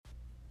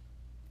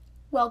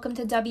Welcome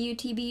to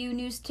WTBU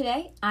News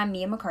Today. I'm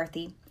Mia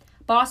McCarthy.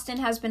 Boston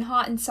has been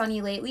hot and sunny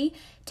lately.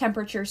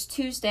 Temperatures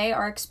Tuesday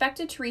are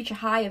expected to reach a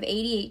high of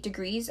 88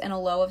 degrees and a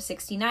low of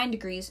 69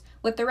 degrees,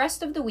 with the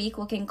rest of the week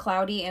looking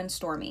cloudy and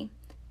stormy.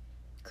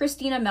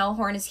 Christina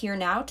Melhorn is here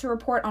now to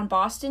report on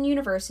Boston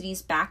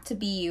University's Back to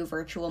BU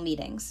virtual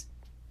meetings.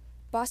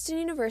 Boston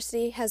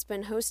University has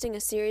been hosting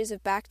a series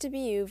of Back to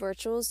BU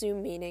virtual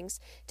Zoom meetings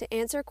to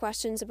answer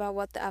questions about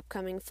what the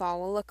upcoming fall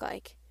will look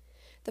like.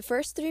 The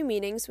first 3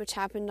 meetings, which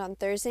happened on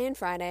Thursday and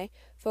Friday,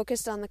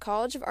 focused on the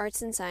College of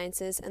Arts and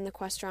Sciences and the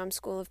Questrom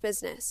School of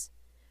Business.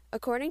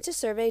 According to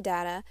survey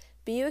data,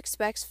 BU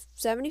expects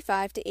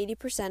 75 to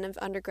 80% of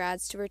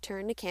undergrads to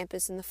return to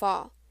campus in the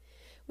fall.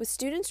 With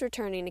students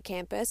returning to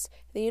campus,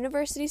 the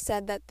university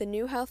said that the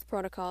new health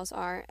protocols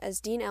are,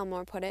 as Dean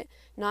Elmore put it,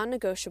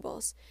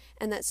 non-negotiables,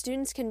 and that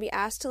students can be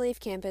asked to leave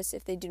campus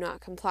if they do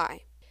not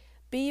comply.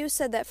 BU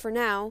said that for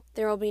now,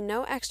 there will be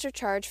no extra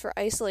charge for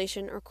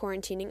isolation or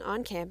quarantining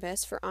on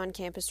campus for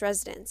on-campus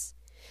residents.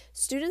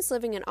 Students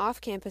living in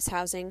off-campus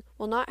housing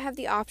will not have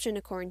the option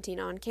to quarantine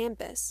on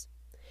campus.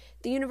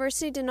 The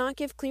university did not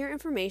give clear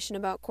information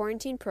about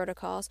quarantine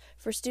protocols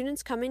for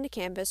students coming to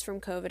campus from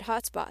COVID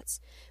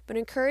hotspots, but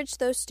encouraged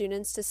those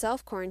students to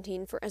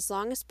self-quarantine for as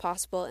long as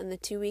possible in the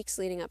 2 weeks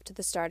leading up to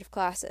the start of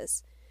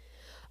classes.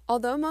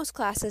 Although most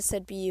classes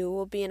said BU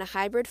will be in a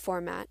hybrid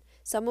format,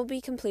 some will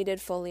be completed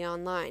fully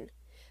online.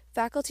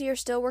 Faculty are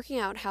still working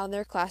out how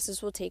their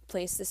classes will take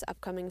place this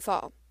upcoming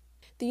fall.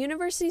 The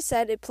university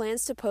said it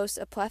plans to post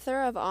a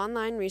plethora of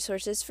online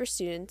resources for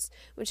students,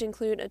 which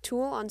include a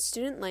tool on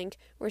StudentLink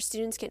where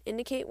students can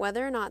indicate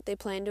whether or not they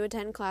plan to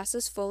attend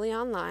classes fully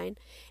online,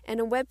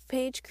 and a web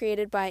page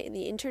created by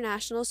the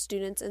International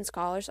Students and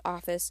Scholars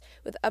Office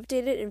with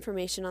updated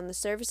information on the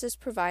services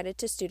provided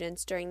to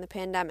students during the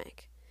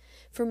pandemic.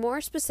 For more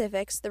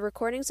specifics, the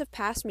recordings of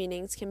past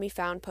meetings can be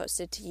found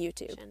posted to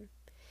YouTube.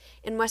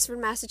 In Westford,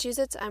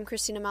 Massachusetts, I'm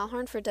Christina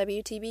Melhorn for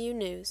WTBU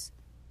News.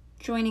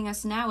 Joining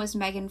us now is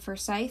Megan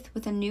Forsyth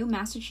with a new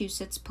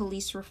Massachusetts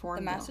police reform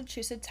bill. The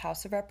Massachusetts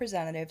House of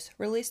Representatives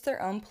released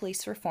their own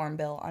police reform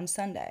bill on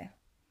Sunday.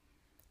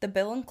 The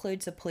bill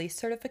includes a police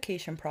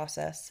certification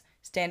process,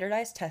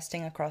 standardized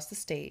testing across the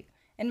state,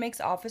 and makes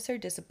officer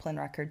discipline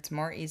records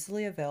more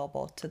easily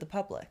available to the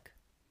public.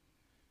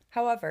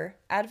 However,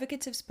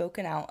 advocates have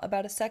spoken out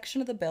about a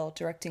section of the bill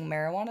directing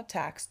marijuana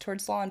tax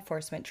towards law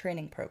enforcement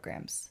training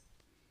programs.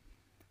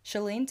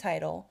 Shalene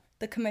Title,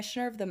 the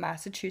commissioner of the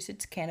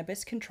Massachusetts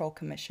Cannabis Control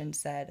Commission,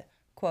 said,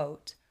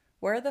 quote,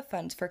 "Where are the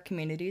funds for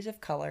communities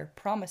of color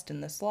promised in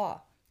this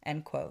law?"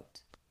 End quote.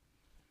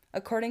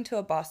 According to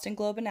a Boston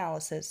Globe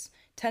analysis,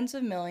 tens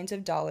of millions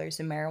of dollars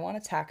in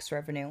marijuana tax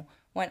revenue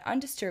went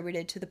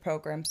undistributed to the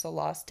programs the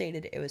law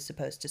stated it was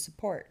supposed to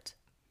support.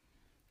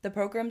 The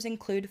programs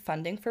include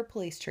funding for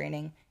police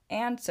training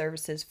and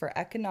services for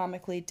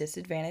economically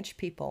disadvantaged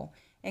people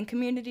in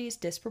communities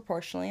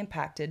disproportionately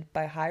impacted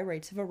by high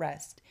rates of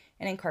arrest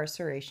and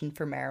incarceration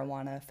for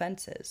marijuana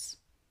offenses.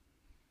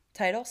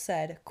 Title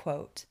said,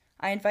 quote,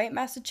 "I invite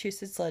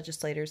Massachusetts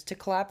legislators to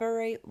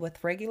collaborate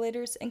with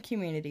regulators and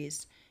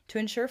communities to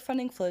ensure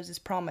funding flows as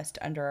promised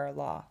under our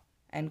law."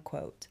 End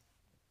quote.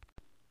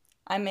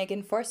 I'm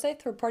Megan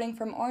Forsyth reporting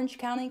from Orange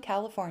County,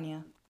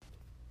 California.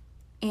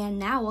 And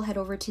now we'll head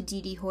over to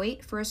Dee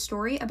Hoyt for a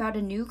story about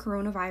a new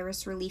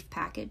coronavirus relief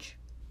package.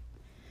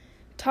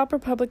 Top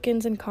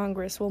Republicans in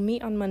Congress will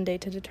meet on Monday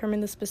to determine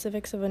the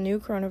specifics of a new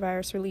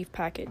coronavirus relief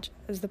package,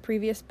 as the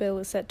previous bill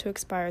is set to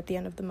expire at the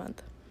end of the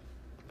month.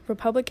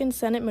 Republican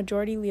Senate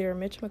Majority Leader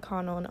Mitch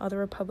McConnell and other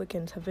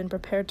Republicans have been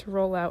prepared to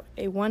roll out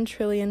a $1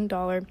 trillion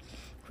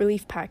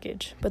relief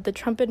package, but the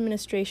Trump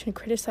administration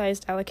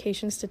criticized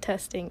allocations to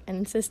testing and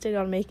insisted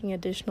on making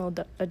additional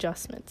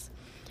adjustments.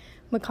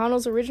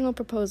 McConnell's original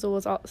proposal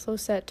was also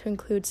set to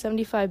include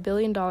 $75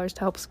 billion to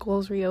help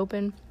schools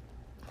reopen,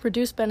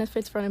 reduce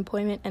benefits for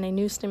unemployment, and a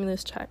new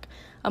stimulus check,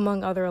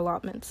 among other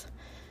allotments.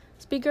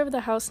 Speaker of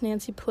the House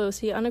Nancy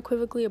Pelosi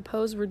unequivocally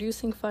opposed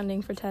reducing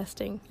funding for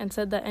testing and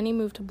said that any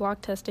move to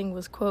block testing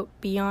was, quote,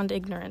 "beyond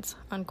ignorance,"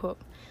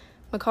 unquote.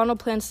 McConnell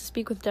plans to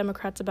speak with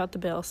Democrats about the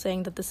bill,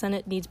 saying that the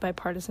Senate needs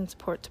bipartisan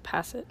support to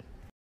pass it.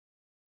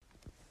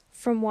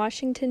 From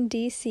Washington,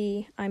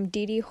 D.C., I'm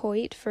Dee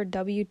Hoyt for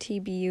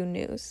WTBU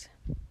News.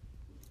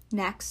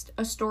 Next,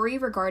 a story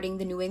regarding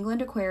the New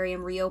England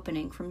Aquarium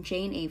reopening from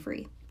Jane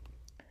Avery.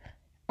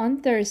 On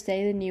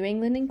Thursday, the New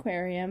England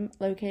Aquarium,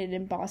 located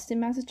in Boston,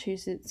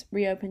 Massachusetts,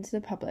 reopened to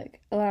the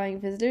public, allowing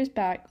visitors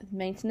back with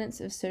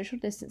maintenance of social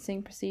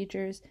distancing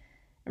procedures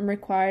and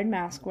required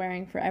mask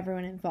wearing for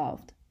everyone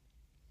involved.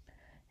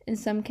 In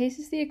some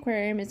cases, the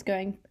aquarium is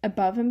going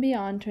above and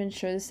beyond to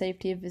ensure the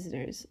safety of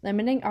visitors,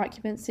 limiting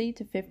occupancy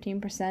to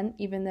 15%,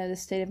 even though the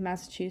state of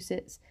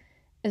Massachusetts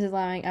is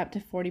allowing up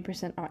to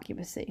 40%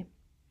 occupancy.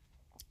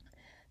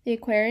 The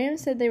aquarium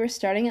said they were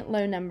starting at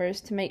low numbers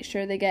to make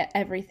sure they get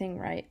everything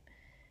right,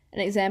 an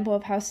example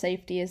of how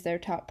safety is their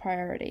top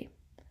priority.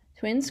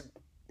 To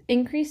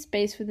increase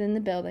space within the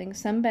building,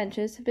 some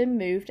benches have been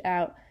moved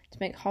out to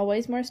make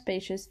hallways more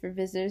spacious for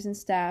visitors and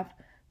staff,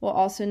 while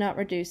also not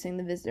reducing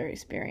the visitor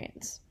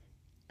experience.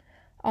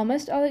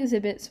 Almost all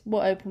exhibits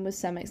will open with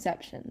some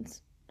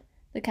exceptions.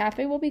 The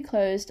cafe will be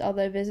closed,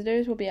 although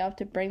visitors will be able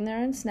to bring their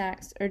own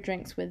snacks or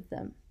drinks with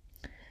them.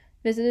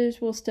 Visitors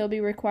will still be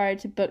required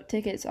to book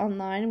tickets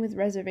online with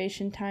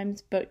reservation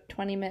times booked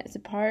 20 minutes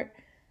apart,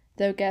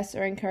 though guests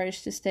are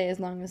encouraged to stay as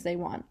long as they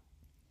want.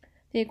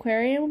 The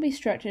aquarium will be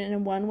structured in a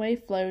one-way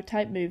flow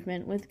type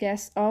movement, with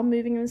guests all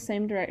moving in the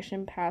same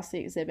direction past the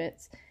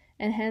exhibits,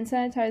 and hand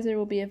sanitizer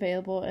will be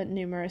available at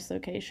numerous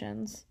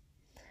locations.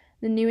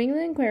 The New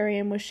England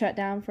Aquarium was shut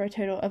down for a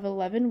total of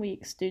 11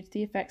 weeks due to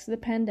the effects of the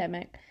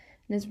pandemic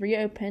and is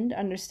reopened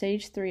under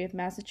Stage 3 of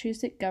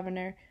Massachusetts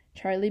Governor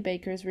Charlie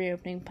Baker's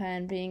reopening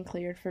plan being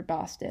cleared for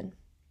Boston.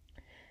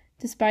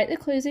 Despite the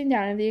closing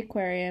down of the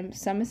aquarium,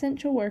 some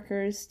essential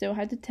workers still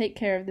had to take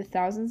care of the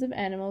thousands of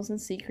animals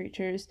and sea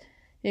creatures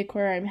the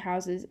aquarium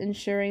houses,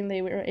 ensuring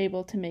they were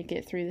able to make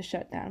it through the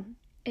shutdown.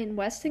 In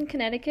Weston,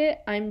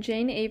 Connecticut, I'm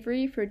Jane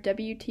Avery for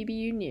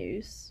WTBU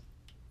News.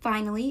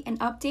 Finally, an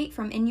update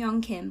from In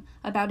Young Kim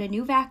about a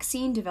new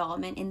vaccine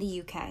development in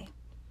the UK.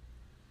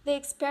 The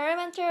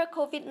experimental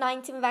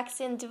COVID-19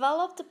 vaccine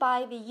developed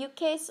by the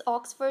UK's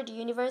Oxford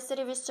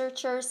University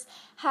researchers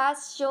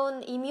has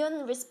shown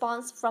immune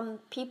response from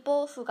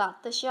people who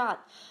got the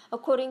shot,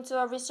 according to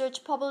a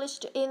research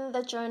published in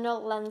the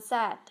journal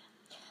Lancet.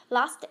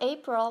 Last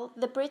April,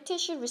 the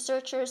British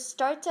researchers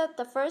started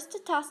the first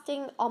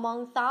testing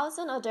among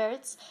 1,000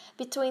 adults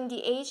between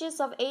the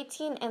ages of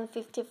 18 and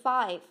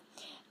 55.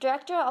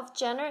 Director of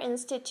Jenner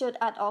Institute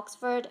at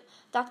Oxford,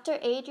 Dr.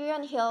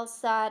 Adrian Hill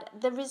said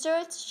the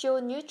results show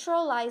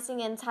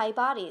neutralizing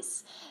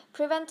antibodies,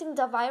 preventing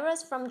the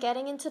virus from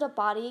getting into the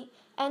body,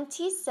 and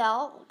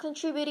T-cell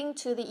contributing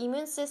to the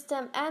immune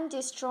system and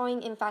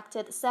destroying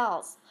infected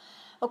cells.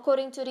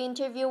 According to the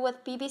interview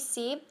with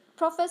BBC,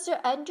 Professor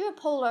Andrew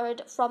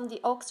Pollard from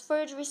the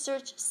Oxford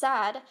Research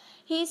said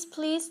he is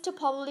pleased to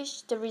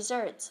publish the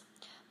results.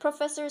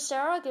 Professor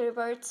Sarah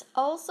Gilbert,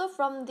 also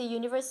from the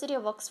University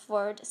of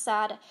Oxford,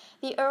 said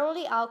the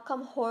early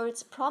outcome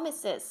holds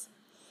promises.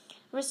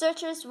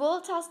 Researchers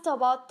will test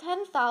about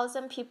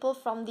 10,000 people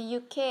from the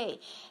UK,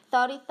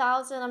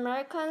 30,000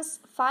 Americans,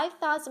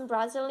 5,000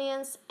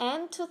 Brazilians,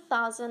 and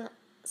 2,000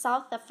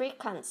 South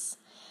Africans.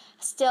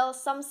 Still,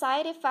 some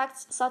side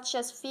effects such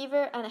as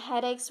fever and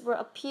headaches were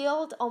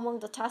appealed among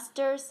the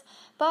testers,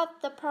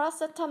 but the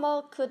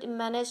paracetamol could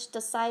manage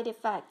the side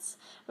effects,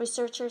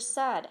 researchers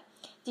said.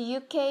 The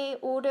UK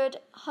ordered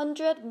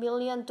 100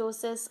 million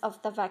doses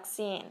of the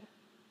vaccine.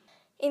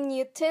 In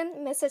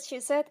Newton,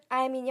 Massachusetts,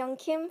 I'm In Young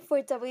Kim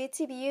for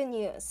WTBU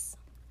News.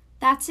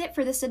 That's it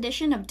for this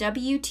edition of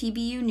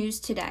WTBU News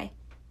Today.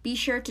 Be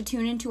sure to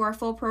tune into our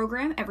full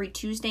program every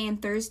Tuesday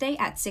and Thursday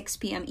at 6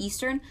 p.m.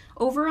 Eastern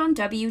over on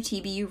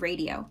WTBU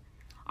Radio.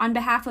 On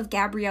behalf of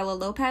Gabriela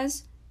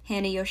Lopez,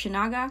 Hannah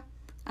Yoshinaga,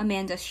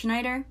 Amanda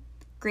Schneider,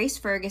 Grace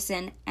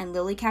Ferguson, and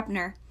Lily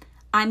Kepner,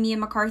 I'm Mia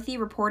McCarthy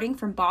reporting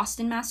from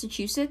Boston,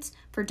 Massachusetts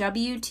for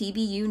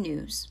WTBU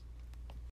News.